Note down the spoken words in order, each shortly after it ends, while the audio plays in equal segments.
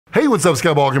what's up,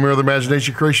 Skyball? I'm here with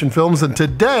Imagination Creation Films, and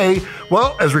today,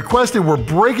 well, as requested, we're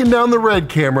breaking down the Red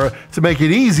camera to make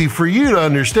it easy for you to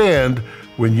understand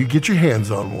when you get your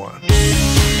hands on one.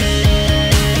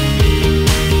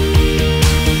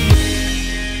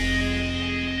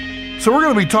 So we're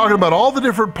going to be talking about all the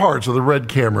different parts of the Red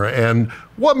camera and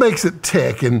what makes it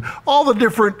tick and all the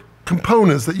different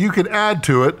components that you can add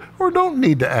to it or don't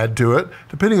need to add to it,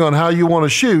 depending on how you want to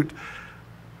shoot.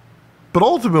 But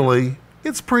ultimately,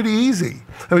 it's pretty easy.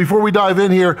 And before we dive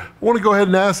in here, I want to go ahead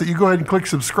and ask that you go ahead and click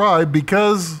subscribe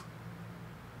because,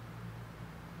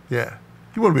 yeah,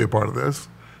 you want to be a part of this.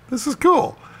 This is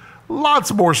cool.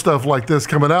 Lots more stuff like this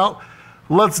coming out.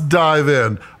 Let's dive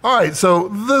in. All right, so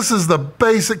this is the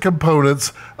basic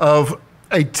components of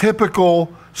a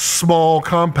typical small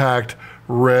compact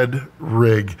Red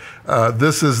rig.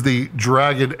 This is the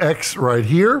Dragon X right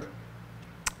here.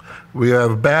 We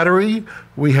have a battery,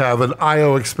 we have an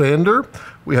I/O expander,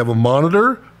 we have a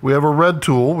monitor, we have a red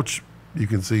tool, which you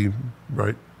can see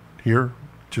right here,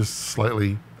 just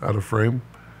slightly out of frame.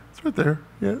 It's right there.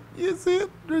 Yeah, you see it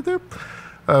right there.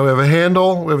 We have a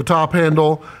handle, we have a top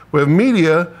handle, we have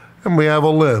media, and we have a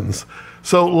lens.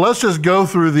 So let's just go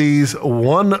through these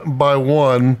one by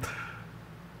one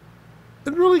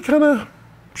and really kind of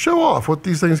show off what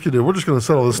these things can do. We're just going to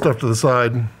settle this stuff to the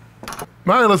side.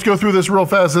 All right, let's go through this real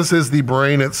fast. This is the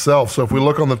brain itself. So if we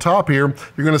look on the top here,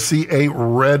 you're going to see a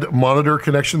red monitor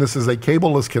connection. This is a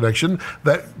cableless connection.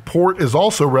 That port is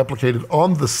also replicated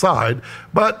on the side,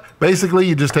 but basically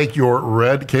you just take your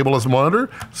red cableless monitor,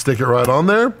 stick it right on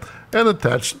there, and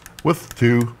attach with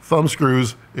 2 thumb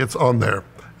screws. It's on there.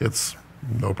 It's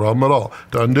no problem at all.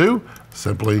 To undo,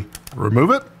 simply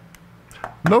remove it.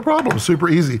 No problem, super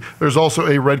easy. There's also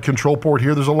a red control port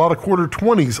here. There's a lot of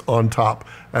 1/4-20s on top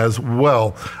as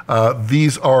well.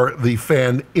 These are the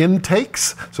fan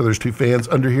intakes. So there's 2 fans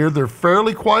under here. They're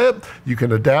fairly quiet. You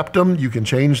can adapt them, you can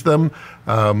change them.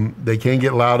 They can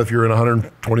get loud if you're in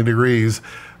 120 degrees,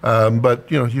 but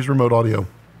you know, use remote audio.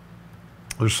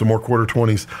 There's some more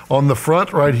 1/4-20s. On the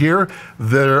front right here,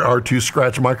 there are 2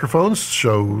 scratch microphones,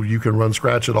 so you can run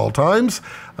scratch at all times,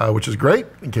 which is great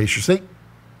in case you're sync.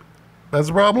 That's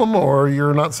a problem, or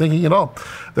you're not syncing at all.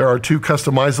 There are 2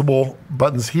 customizable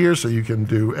buttons here, so you can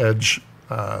do edge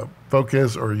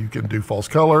focus, or you can do false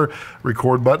color,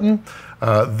 record button.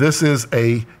 This is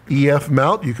a EF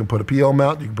mount. You can put a PL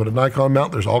mount, you can put a Nikon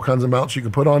mount. There's all kinds of mounts you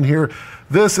can put on here.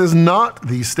 This is not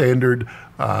the standard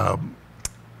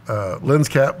lens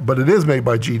cap, but it is made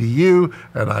by GDU,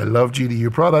 and I love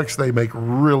GDU products. They make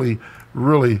really,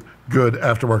 really good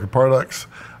aftermarket products.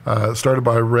 Started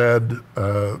by Red,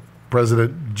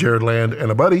 President Jared Land and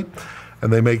a buddy,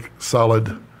 and they make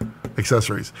solid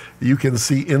accessories. You can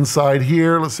see inside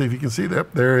here, let's see if you can see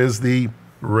that, there is the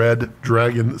Red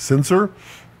Dragon sensor.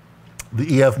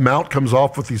 The EF mount comes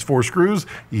off with these 4 screws,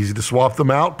 easy to swap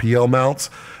them out, PL mounts.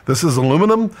 This is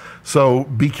aluminum, so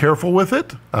be careful with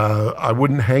it. I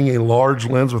wouldn't hang a large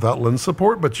lens without lens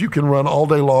support, but you can run all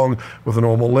day long with a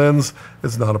normal lens.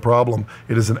 It's not a problem.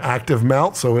 It is an active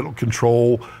mount, so it'll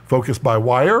control focus by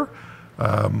wire.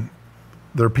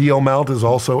 Their PL mount is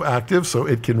also active, so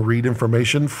it can read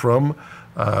information from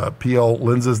PL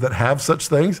lenses that have such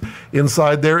things.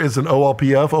 Inside there is an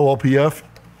OLPF. OLPF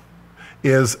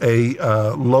is a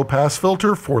low pass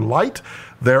filter for light.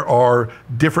 There are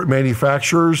different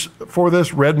manufacturers for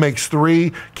this. Red makes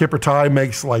 3, Kippertie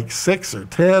makes like 6 or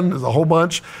 10, there's a whole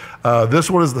bunch. This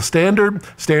one is the standard.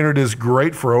 Standard is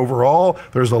great for overall.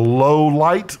 There's a low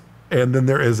light, and then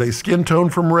there is a skin tone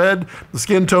from Red. The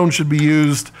skin tone should be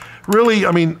used really,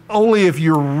 I mean, only if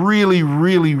you're really,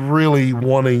 really, really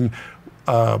wanting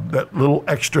that little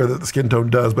extra that the skin tone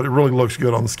does, but it really looks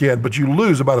good on the skin, but you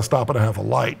lose about 1.5 stops of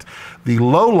light. The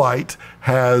low light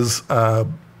has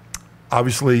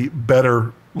obviously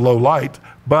better low light,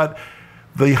 but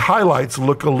the highlights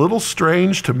look a little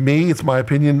strange to me. It's my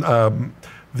opinion.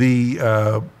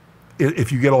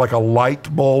 If you get like a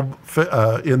light bulb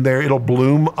in there, it'll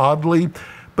bloom oddly,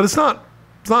 but it's not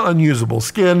unusable.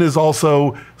 Skin is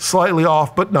also slightly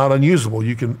off, but not unusable.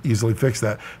 You can easily fix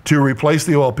that. To replace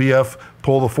the OLPF,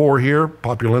 pull the 4 here,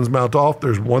 pop your lens mount off.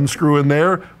 There's 1 screw in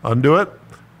there, undo it,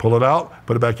 pull it out,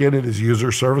 put it back in. It is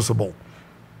user serviceable.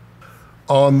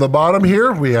 On the bottom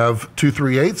here, we have 2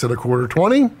 3/8 and a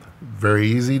 1/4-20. Very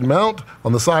easy to mount.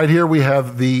 On the side here, we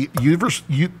have the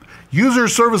user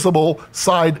serviceable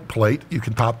side plate. You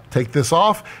can take this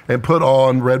off and put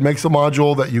on. Red makes a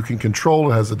module that you can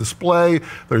control. It has a display.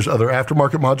 There's other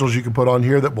aftermarket modules you can put on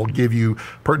here that will give you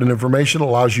pertinent information,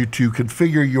 allows you to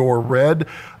configure your Red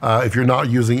if you're not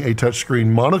using a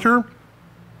touchscreen monitor.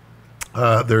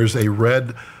 There's a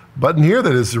Red button here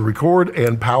that is to record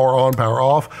and power on, power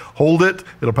off. Hold it,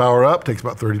 it'll power up, takes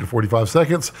about 30 to 45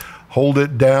 seconds. Hold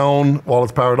it down while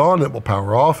it's powered on, it will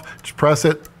power off. Just press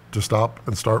it to stop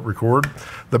and start record.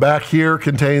 The back here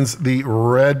contains the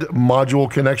Red module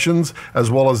connections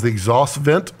as well as the exhaust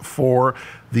vent for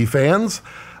the fans.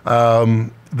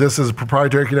 This is a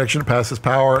proprietary connection. It passes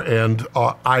power and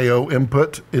I/O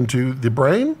input into the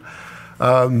brain.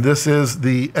 This is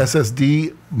the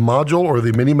SSD module or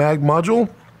the mini mag module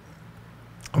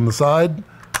on the side.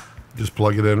 Just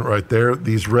plug it in right there.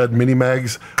 These Red mini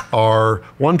mags are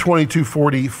 120,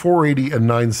 240, 480, and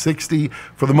 960.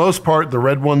 For the most part, the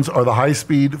Red ones are the high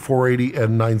speed 480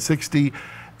 and 960,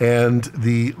 and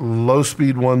the low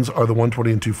speed ones are the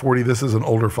 120 and 240. This is an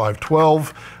older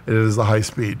 512. It is the high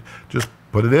speed. Just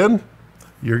put it in,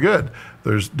 you're good.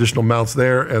 There's additional mounts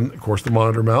there, and of course the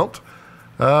monitor mount.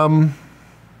 Yeah,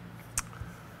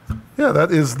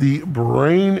 that is the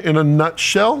brain in a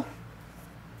nutshell.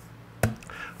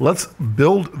 Let's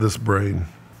build this brain.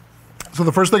 So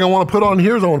the first thing I want to put on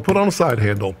here is I want to put on a side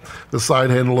handle. The side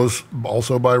handle is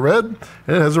also by Red, and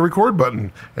it has a record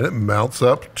button, and it mounts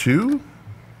up to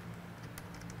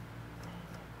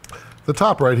the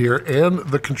top right here and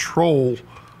the control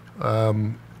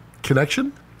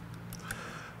connection.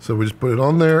 So we just put it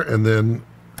on there, and then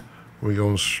we go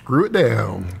and screw it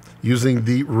down using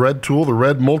the Red tool. The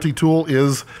Red multi-tool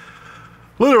is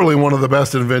literally one of the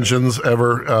best inventions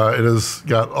ever. It has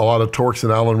got a lot of Torx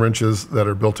and Allen wrenches that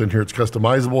are built in here. It's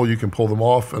customizable. You can pull them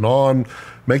off and on,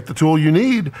 make the tool you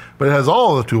need, but it has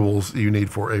all the tools you need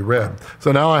for a Red.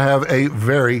 So now I have a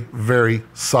very, very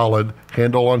solid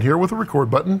handle on here with a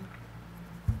record button.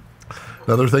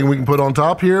 Another thing we can put on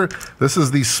top here, this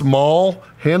is the small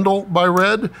handle by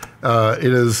Red.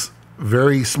 It is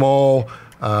very small.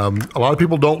 A lot of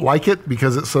people don't like it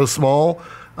because it's so small.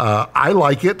 I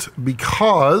like it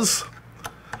because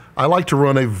I like to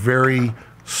run a very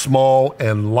small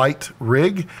and light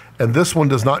rig, and this one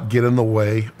does not get in the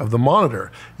way of the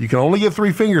monitor. You can only get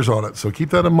 3 fingers on it, so keep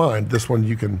that in mind. This one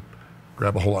you can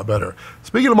grab a whole lot better.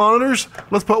 Speaking of monitors,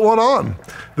 let's put one on.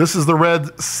 This is the Red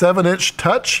 7-inch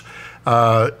Touch.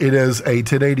 It is a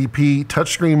 1080p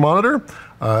touchscreen monitor.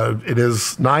 It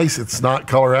is nice. It's not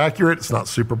color accurate. It's not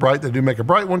super bright. They do make a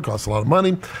bright one, costs a lot of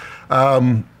money.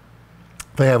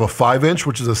 They have a 5-inch,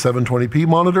 which is a 720p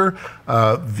monitor.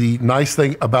 The nice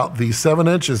thing about the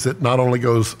 7-inch is it not only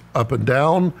goes up and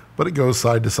down, but it goes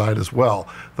side to side as well.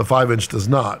 The 5-inch does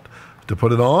not. To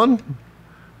put it on,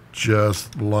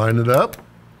 just line it up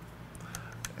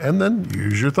and then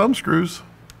use your thumb screws.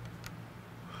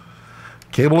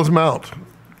 Cable is mount.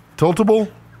 Tiltable,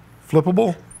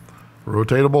 flippable,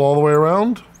 rotatable all the way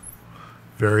around.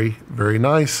 Very, very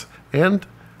nice. And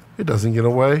it doesn't get in the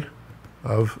way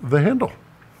of the handle.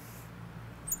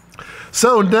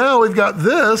 So now we've got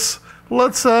this.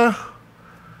 Let's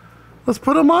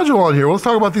put a module on here. Let's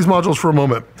talk about these modules for a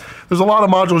moment. There's a lot of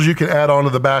modules you can add onto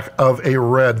the back of a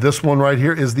Red. This one right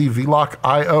here is the V-Lock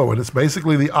I/O, and it's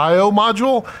basically the I/O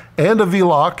module and a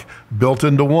V-Lock built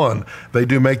into one. They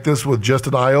do make this with just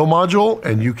an I/O module,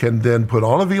 and you can then put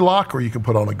on a V-Lock, or you can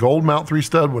put on a gold mount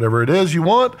 3-stud, whatever it is you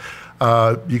want.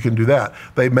 You can do that.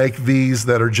 They make these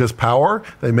that are just power.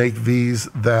 They make these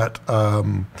that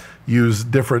use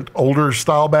different older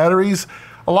style batteries.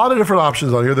 A lot of different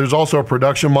options on here. There's also a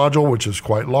production module, which is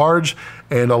quite large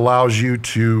and allows you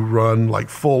to run like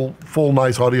full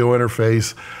nice audio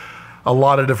interface, a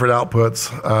lot of different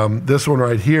outputs. This one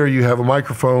right here, you have a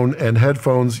microphone and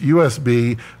headphones,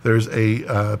 USB. There's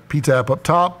a P-tap up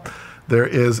top. There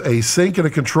is a sync and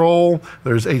a control.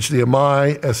 There's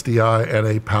HDMI, SDI, and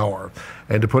a power.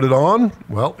 And to put it on,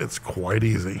 well, it's quite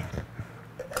easy.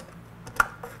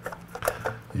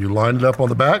 You line it up on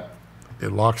the back.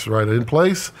 It locks right in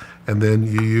place, and then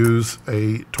you use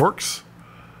a Torx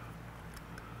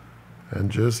and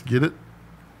just get it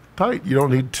tight. You don't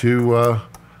need to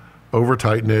over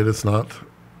tighten it. It's not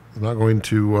going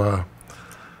to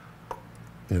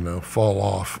you know, fall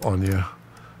off on you.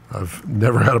 I've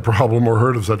never had a problem or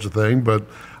heard of such a thing, but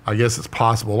I guess it's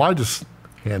possible. I just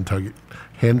hand tug it.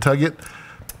 Hand tug it.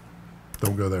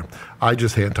 Don't go there. I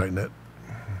just hand tighten it.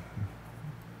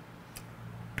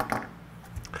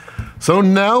 So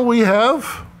now we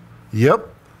have,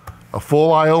 yep, a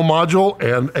full I/O module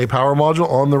and a power module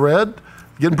on the Red.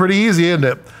 Getting pretty easy, isn't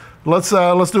it? Let's do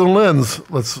a lens.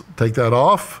 Let's take that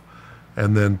off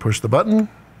and then push the button.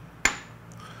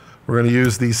 We're going to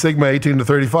use the Sigma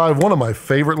 18-35, one of my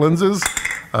favorite lenses.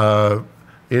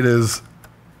 It is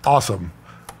awesome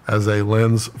as a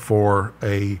lens for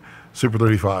a Super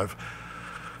 35.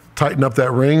 Tighten up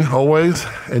that ring always.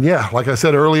 And yeah, like I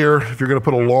said earlier, if you're going to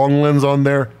put a long lens on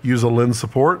there, use a lens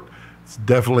support. It's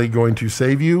definitely going to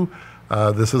save you.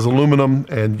 This is aluminum,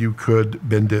 and you could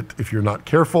bend it if you're not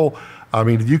careful. I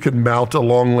mean, you could mount a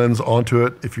long lens onto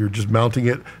it if you're just mounting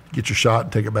it, get your shot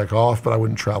and take it back off, but I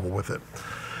wouldn't travel with it.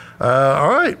 All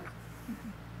right,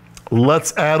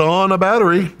 let's add on a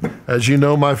battery. As you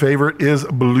know, my favorite is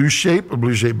Blue Shape.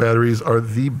 Blue Shape batteries are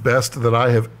the best that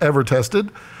I have ever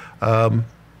tested, and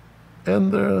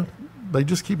they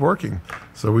just keep working.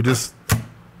 So we just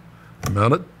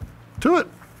mount it to it,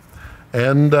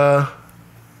 and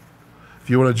if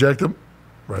you want to eject them,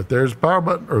 right there's the power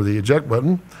button or the eject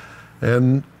button.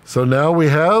 And so now we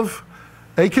have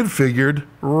a configured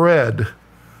Red.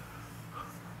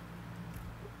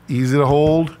 Easy to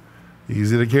hold,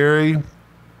 easy to carry,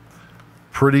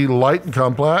 pretty light and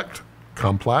compact.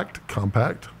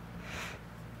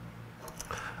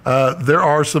 There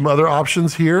are some other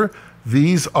options here.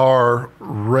 These are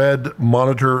Red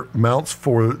monitor mounts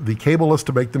for the cableless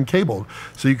to make them cabled.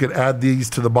 So you could add these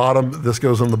to the bottom. This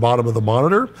goes on the bottom of the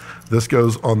monitor. This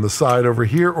goes on the side over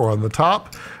here or on the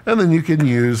top. And then you can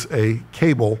use a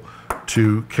cable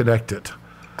to connect it.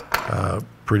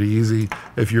 Pretty easy.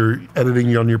 If you're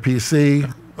editing on your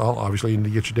PC, well, obviously you need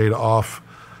to get your data off.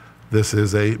 This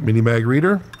is a mini mag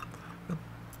reader.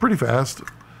 Pretty fast.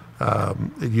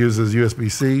 It uses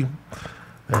USB-C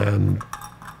and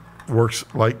works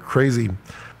like crazy.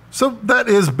 So that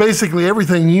is basically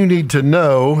everything you need to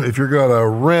know if you're gonna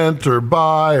rent or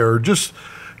buy or just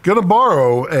gonna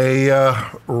borrow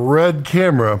a Red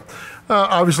camera.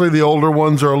 Obviously the older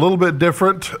ones are a little bit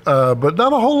different, but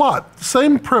not a whole lot.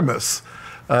 Same premise.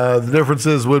 The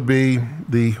differences would be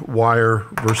the wire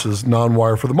versus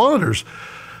non-wire for the monitors.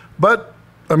 But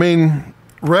I mean,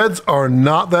 Reds are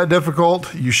not that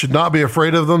difficult. You should not be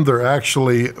afraid of them. They're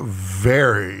actually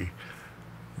very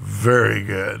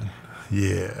good.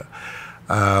 Yeah.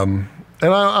 And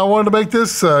I wanted to make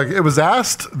this, it was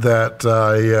asked that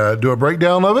I do a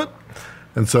breakdown of it.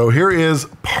 And so here is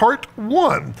part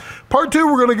one. Part two,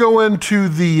 we're going to go into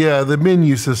the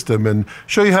menu system and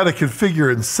show you how to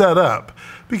configure and set up,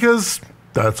 because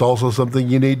that's also something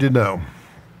you need to know.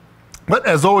 But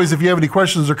as always, if you have any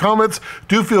questions or comments,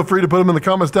 do feel free to put them in the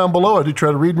comments down below. I do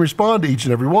try to read and respond to each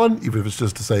and every one, even if it's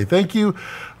just to say thank you.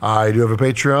 I do have a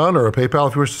Patreon or a PayPal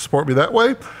if you wish to support me that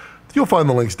way. You'll find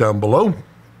the links down below.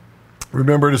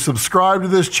 Remember to subscribe to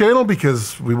this channel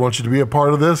because we want you to be a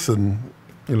part of this, and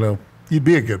you know, you'd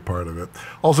be a good part of it.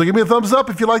 Also, give me a thumbs up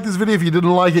if you like this video. If you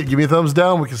didn't like it, give me a thumbs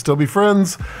down. We can still be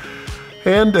friends.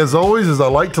 And as always, as I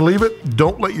like to leave it,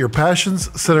 don't let your passions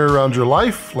center around your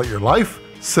life. Let your life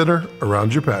center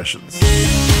around your passions.